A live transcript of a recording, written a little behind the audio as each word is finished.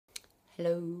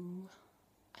Hello.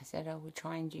 I said I would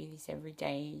try and do this every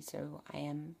day, so I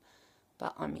am,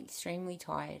 but I'm extremely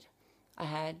tired. I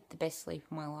had the best sleep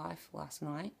of my life last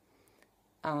night.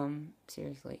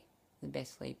 Seriously, the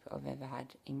best sleep I've ever had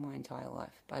in my entire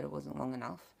life, but it wasn't long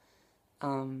enough.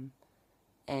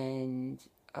 And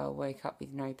I woke up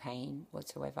with no pain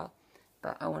whatsoever.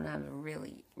 But I want to have a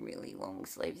really, really long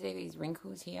sleep. See these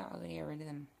wrinkles here? I'm going to get rid of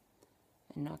them.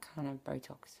 And I can't have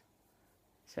Botox.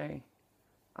 So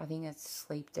I think that's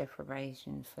sleep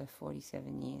deprivation for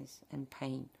 47 years and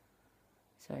pain.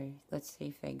 So let's see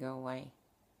if they go away.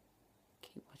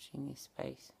 Keep watching this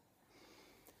space.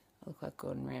 I look like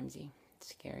Gordon Ramsay. It's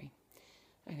scary.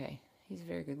 Okay, he's a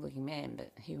very good looking man,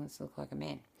 but he wants to look like a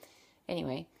man.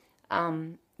 Anyway,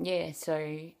 yeah,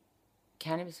 so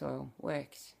cannabis oil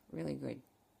works really good.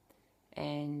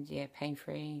 And yeah, pain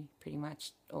free pretty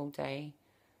much all day.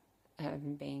 I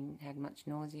haven't had much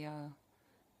nausea.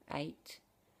 Ate.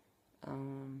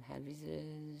 Had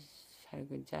visitors, had a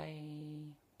good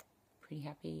day, pretty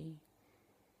happy,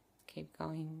 keep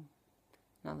going,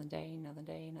 another day.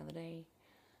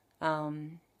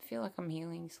 Feel like I'm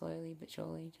healing slowly but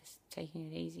surely, just taking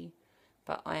it easy,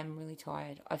 but I am really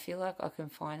tired. I feel like I can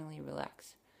finally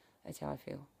relax. That's how I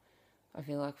feel. I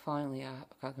feel like finally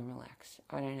I can relax.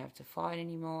 I don't have to fight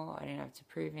anymore, I don't have to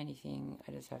prove anything,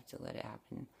 I just have to let it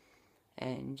happen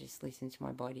and just listen to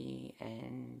my body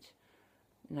and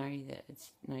know that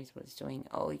it knows what it's doing.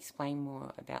 I'll explain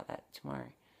more about that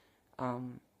tomorrow,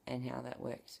 and how that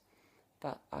works.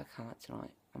 But I can't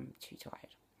tonight. I'm too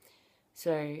tired.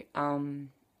 So,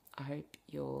 I hope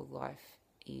your life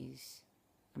is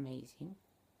amazing.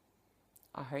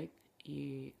 I hope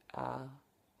you are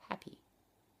happy.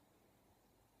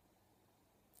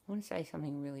 I want to say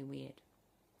something really weird.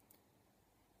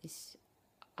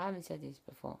 I haven't said this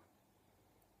before,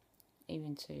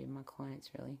 even to my clients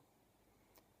really.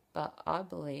 But I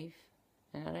believe,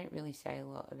 and I don't really say a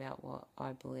lot about what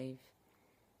I believe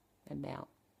about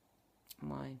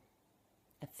my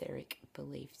etheric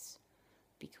beliefs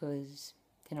because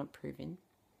they're not proven.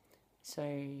 So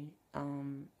I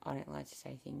don't like to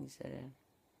say things that are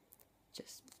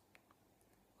just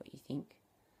what you think.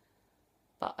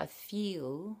 But I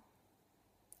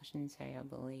shouldn't say I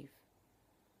believe,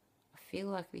 I feel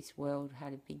like this world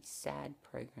had a big sad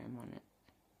program on it.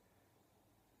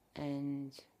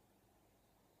 And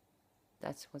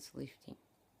that's what's lifting.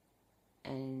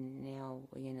 And now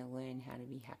we're going to learn how to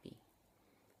be happy.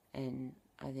 And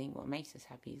I think what makes us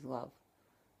happy is love.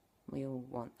 We all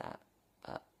want that,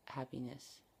 but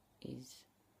happiness is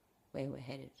where we're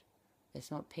headed. It's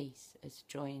not peace, it's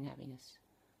joy and happiness.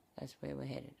 That's where we're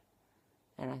headed.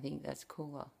 And I think that's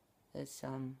cooler. It's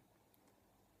a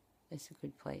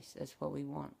good place. That's what we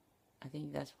want. I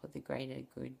think that's what the greater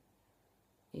good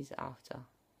is after.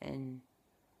 And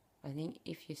I think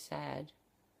if you're sad,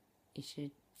 you should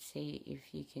see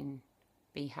if you can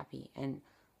be happy. And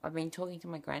I've been talking to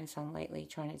my grandson lately,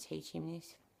 trying to teach him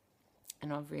this.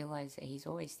 And I've realised that he's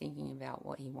always thinking about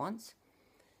what he wants,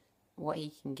 what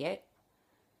he can get,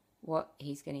 what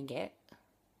he's going to get,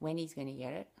 when he's going to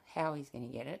get it, how he's going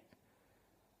to get it,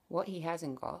 what he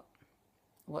hasn't got,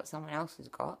 what someone else has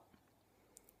got.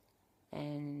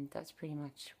 And that's pretty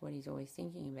much what he's always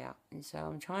thinking about. And so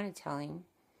I'm trying to tell him,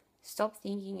 stop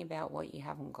thinking about what you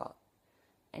haven't got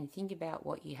and think about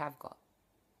what you have got.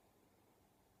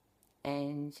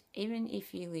 And even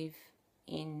if you live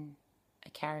in a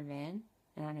caravan,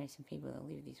 and I know some people that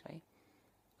live this way,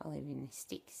 I live in the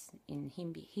sticks, in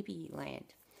hippie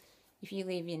land. If you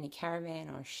live in a caravan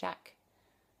or a shack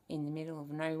in the middle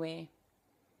of nowhere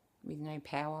with no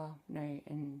power,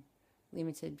 and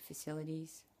limited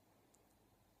facilities,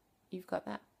 you've got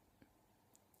that.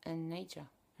 And nature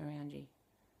around you.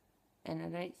 And I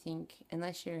don't think,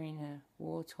 unless you're in a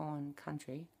war-torn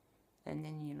country, and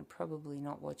then you're probably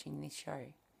not watching this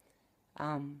show,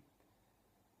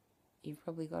 you've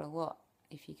probably got a lot.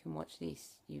 If you can watch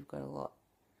this, you've got a lot.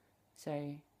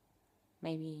 So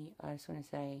maybe I just want to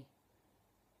say,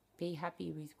 be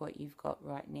happy with what you've got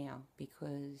right now,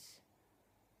 because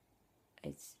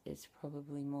it's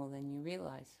probably more than you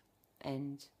realise.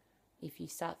 And if you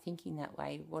start thinking that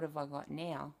way, what have I got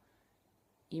now?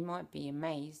 You might be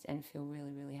amazed and feel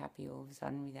really, really happy all of a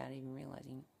sudden without even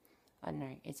realising it. I don't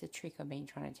know, it's a trick I've been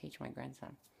trying to teach my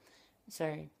grandson.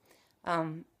 So,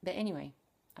 but anyway,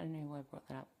 I don't know why I brought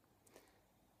that up.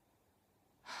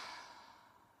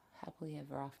 Happily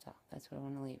ever after, that's what I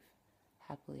want to live.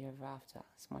 Happily ever after,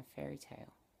 it's my fairy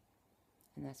tale.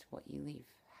 And that's what you live,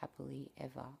 happily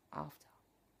ever after.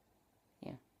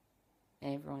 Yeah.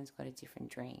 And everyone's got a different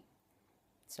dream.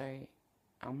 So,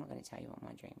 I'm not going to tell you what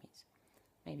my dream is.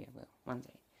 Maybe I will, one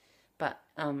day. But,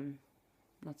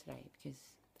 not today, because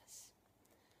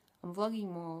I'm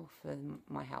vlogging more for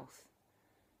my health,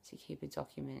 to keep a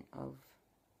document of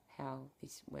how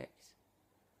this works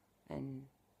and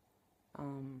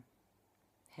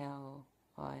how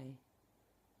I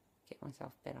get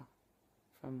myself better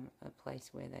from a place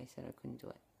where they said I couldn't do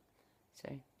it. So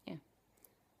yeah,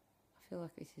 I feel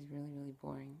like this is really, really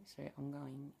boring, so I'm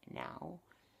going now.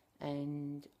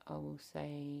 And I will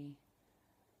say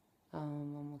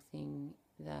one more thing,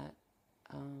 that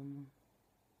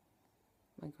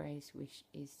my greatest wish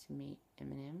is to meet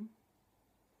Eminem,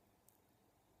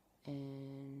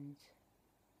 and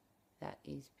that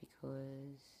is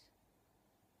because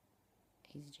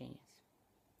he's a genius,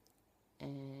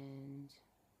 and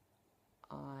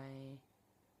I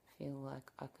feel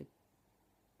like I could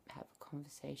have a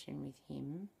conversation with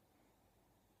him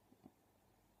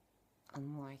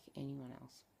unlike anyone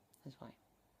else. That's why.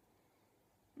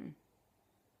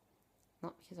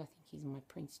 Not because I think he's my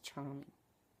Prince Charming.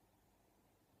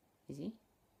 Is he?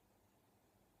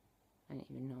 I don't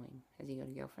even know him. Has he got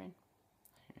a girlfriend?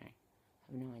 I don't know.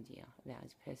 I have no idea about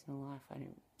his personal life. I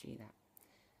don't do that.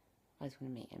 I just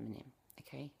want to meet Eminem,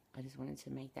 okay? I just wanted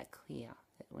to make that clear,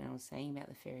 that when I was saying about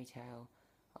the fairy tale,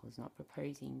 I was not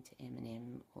proposing to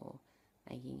Eminem or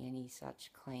making any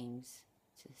such claims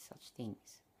to such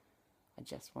things. I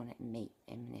just want to meet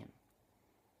Eminem.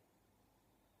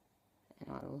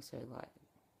 And I'd also like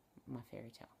my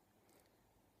fairy tale.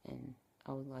 And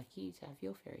I would like you to have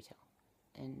your fairy tale.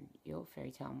 And your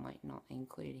fairy tale might not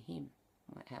include a him.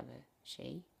 Might have a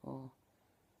she, or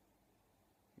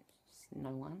just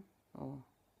no one, or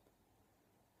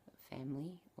a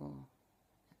family, or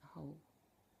a whole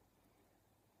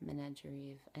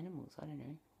menagerie of animals. I don't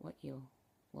know what your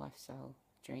lifestyle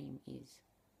dream is.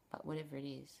 But whatever it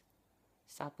is,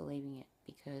 start believing it,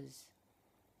 because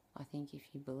I think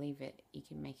if you believe it, you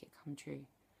can make it come true,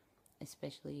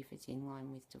 especially if it's in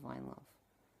line with divine love.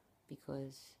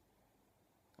 Because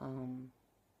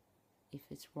if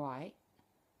it's right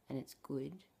and it's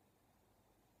good,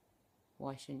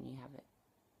 why shouldn't you have it?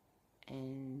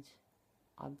 And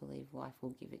I believe life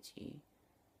will give it to you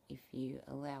if you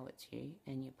allow it to,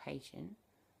 and you're patient,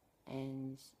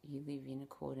 and you live in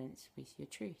accordance with your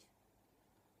truth.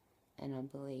 And I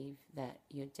believe that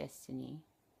your destiny,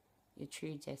 your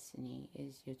true destiny,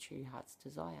 is your true heart's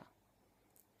desire.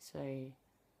 So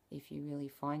if you really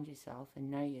find yourself and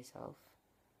know yourself,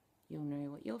 you'll know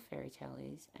what your fairy tale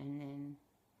is, and then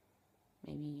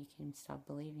maybe you can start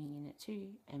believing in it too,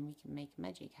 and we can make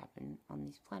magic happen on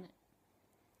this planet.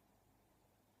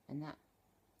 And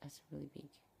that's a really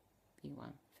big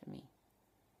one for me.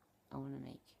 I want to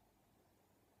make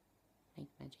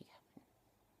magic happen.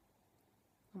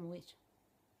 I'm a witch.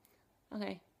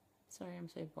 Okay, sorry I'm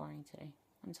so boring today.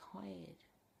 I'm tired.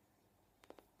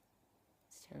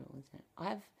 It's terrible, isn't it?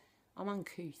 I'm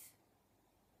uncouth.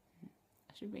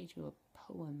 I should read you a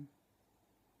poem.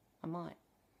 I might.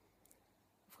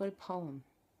 I've got a poem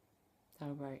that I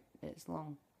wrote, but it's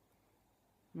long.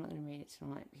 I'm not going to read it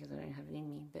tonight because I don't have it in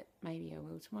me, but maybe I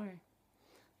will tomorrow.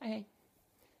 Okay.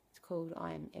 It's called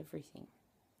I Am Everything.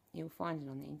 You'll find it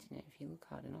on the internet if you look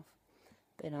hard enough.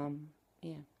 But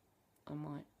yeah, I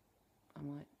might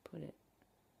put it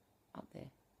up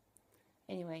there.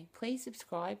 Anyway, please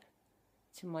subscribe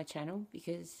to my channel,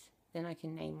 because then I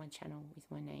can name my channel with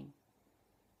my name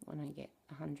when I get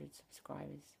 100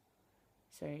 subscribers.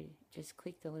 So just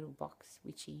click the little box,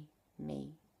 Witchy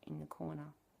Me, in the corner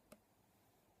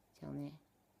down there,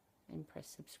 and press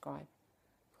subscribe.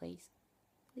 Please.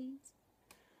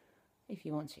 If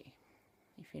you want to.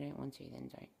 If you don't want to, then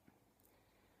don't.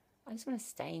 I just want to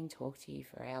stay and talk to you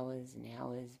for hours and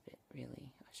hours, but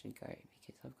really, I should go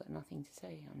because I've got nothing to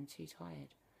say. I'm too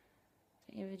tired.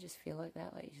 Don't you ever just feel like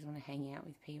that? Like you just want to hang out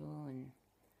with people and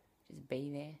just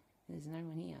be there? There's no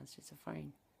one here. It's just a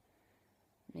phone.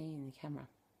 Me and the camera.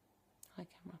 Hi,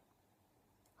 camera.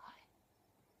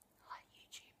 Hi,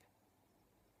 YouTube.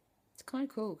 It's kind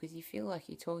of cool because you feel like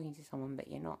you're talking to someone, but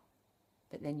you're not.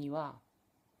 But then you are.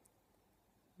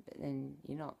 But then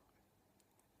you're not.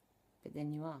 But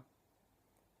then you are.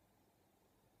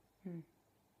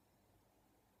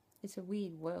 It's a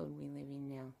weird world we live in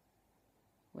now,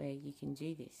 where you can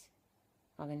do this.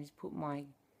 I can just put my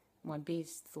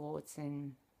biggest thoughts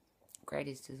and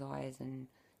greatest desires and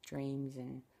dreams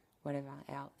and whatever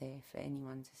out there for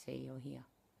anyone to see or hear.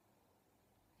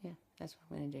 Yeah, that's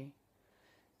what I'm going to do.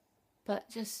 But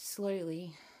just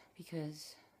slowly,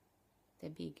 because they're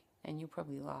big and you'll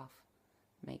probably laugh,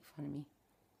 make fun of me.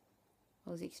 I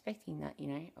was expecting that, you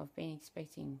know. I've been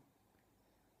expecting,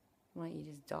 why don't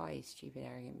you just die, you stupid,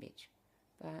 arrogant bitch.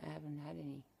 But I haven't had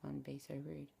anyone be so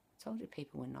rude. I told you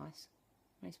people were nice.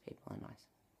 Most people are nice.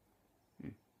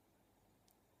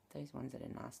 Those ones that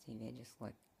are nasty, they're just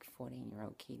like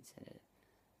 14-year-old kids that are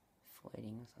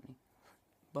flirting or something.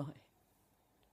 Bye.